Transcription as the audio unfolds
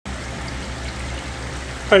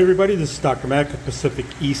Hi everybody, this is Dr. Mack at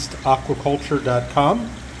PacificEastAquaculture.com.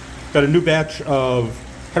 Got a new batch of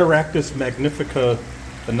Heteractis magnifica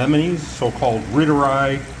anemones, so-called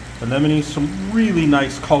Ritteri anemones. Some really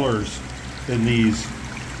nice colors in these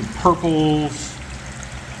purples.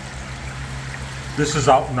 This is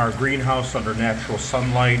out in our greenhouse under natural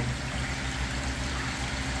sunlight.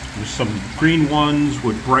 There's some green ones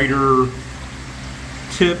with brighter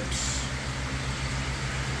tips.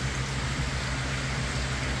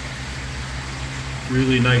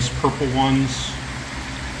 Really nice purple ones.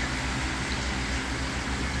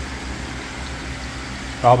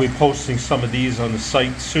 I'll be posting some of these on the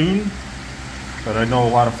site soon, but I know a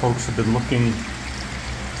lot of folks have been looking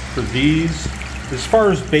for these. As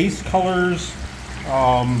far as base colors,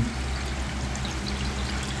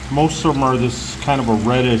 most of them are this kind of a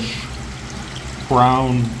reddish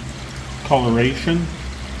brown coloration,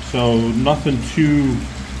 so nothing too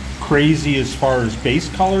crazy as far as base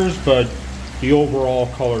colors, but the overall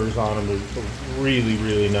colors on them are really,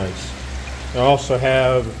 really nice. I also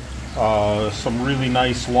have some really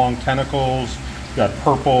nice long tentacles. You've got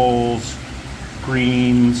purples,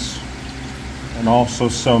 greens, and also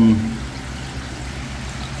just some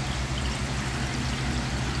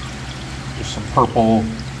purple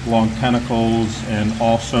long tentacles, and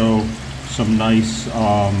also some nice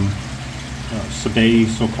Sabay,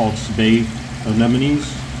 so-called Sabay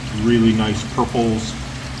anemones. Really nice purples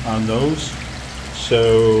on those.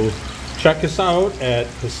 So check us out at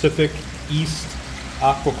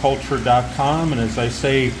PacificEastAquaculture.com, and as I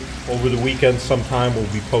say, over the weekend sometime we'll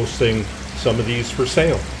be posting some of these for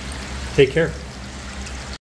sale. Take care.